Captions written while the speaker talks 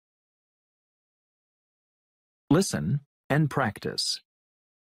Listen and practice.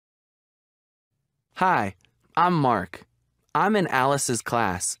 Hi, I'm Mark. I'm in Alice's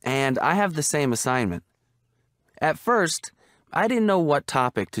class, and I have the same assignment. At first, I didn't know what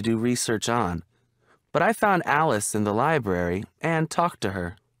topic to do research on, but I found Alice in the library and talked to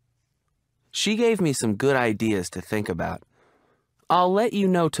her. She gave me some good ideas to think about. I'll let you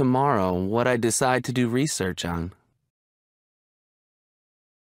know tomorrow what I decide to do research on.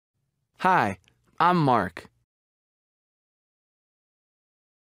 Hi, I'm Mark.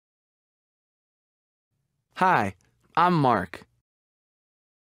 Hi, I'm Mark.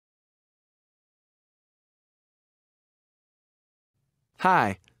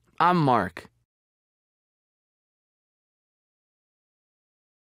 Hi, I'm Mark.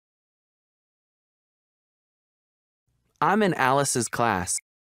 I'm in Alice's class.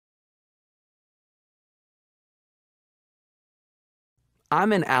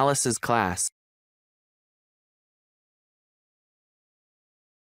 I'm in Alice's class.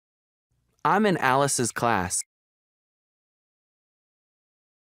 I'm in Alice's class.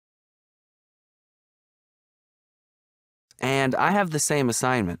 And I have the same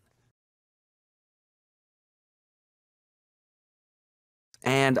assignment.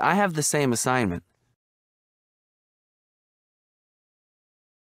 And I have the same assignment.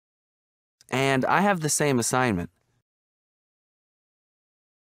 And I have the same assignment.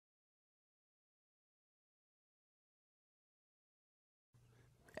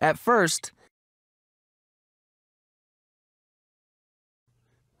 At first,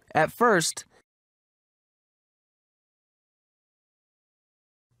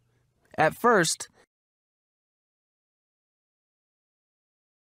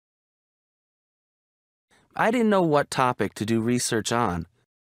 I didn't know what topic to do research on.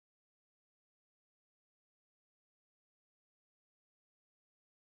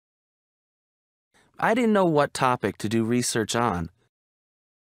 I didn't know what topic to do research on.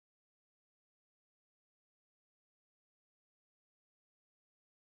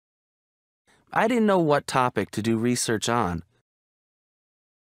 I didn't know what topic to do research on.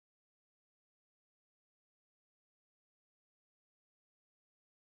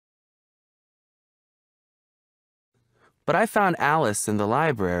 But I found Alice in the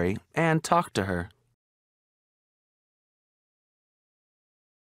library and talked to her.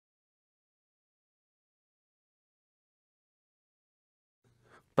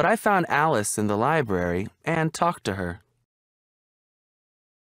 But I found Alice in the library and talked to her.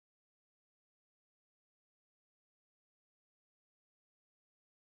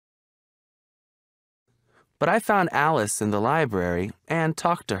 But I found Alice in the library and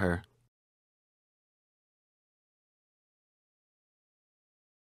talked to her.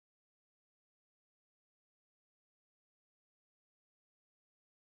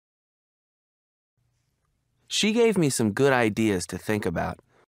 She gave me some good ideas to think about.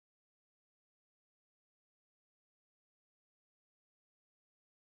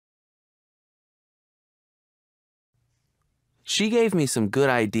 She gave me some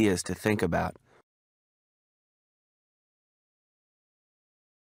good ideas to think about.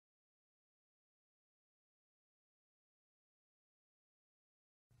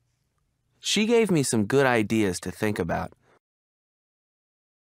 She gave me some good ideas to think about.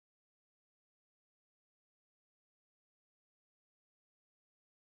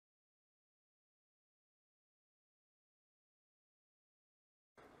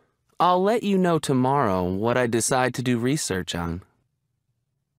 I'll let you know tomorrow what I decide to do research on.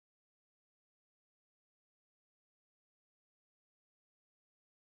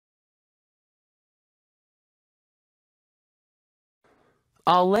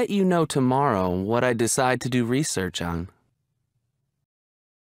 I'll let you know tomorrow what I decide to do research on.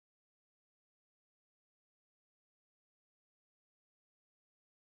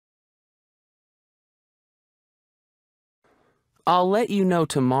 I'll let you know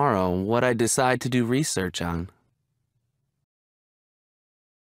tomorrow what I decide to do research on.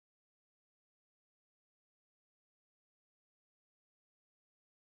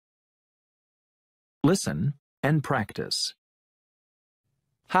 Listen and practice.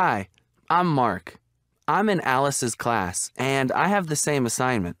 Hi, I'm Mark. I'm in Alice's class, and I have the same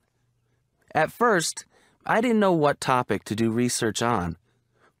assignment. At first, I didn't know what topic to do research on,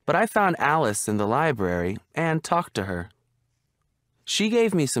 but I found Alice in the library and talked to her. She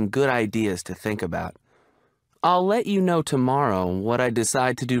gave me some good ideas to think about. I'll let you know tomorrow what I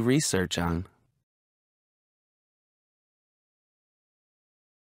decide to do research on.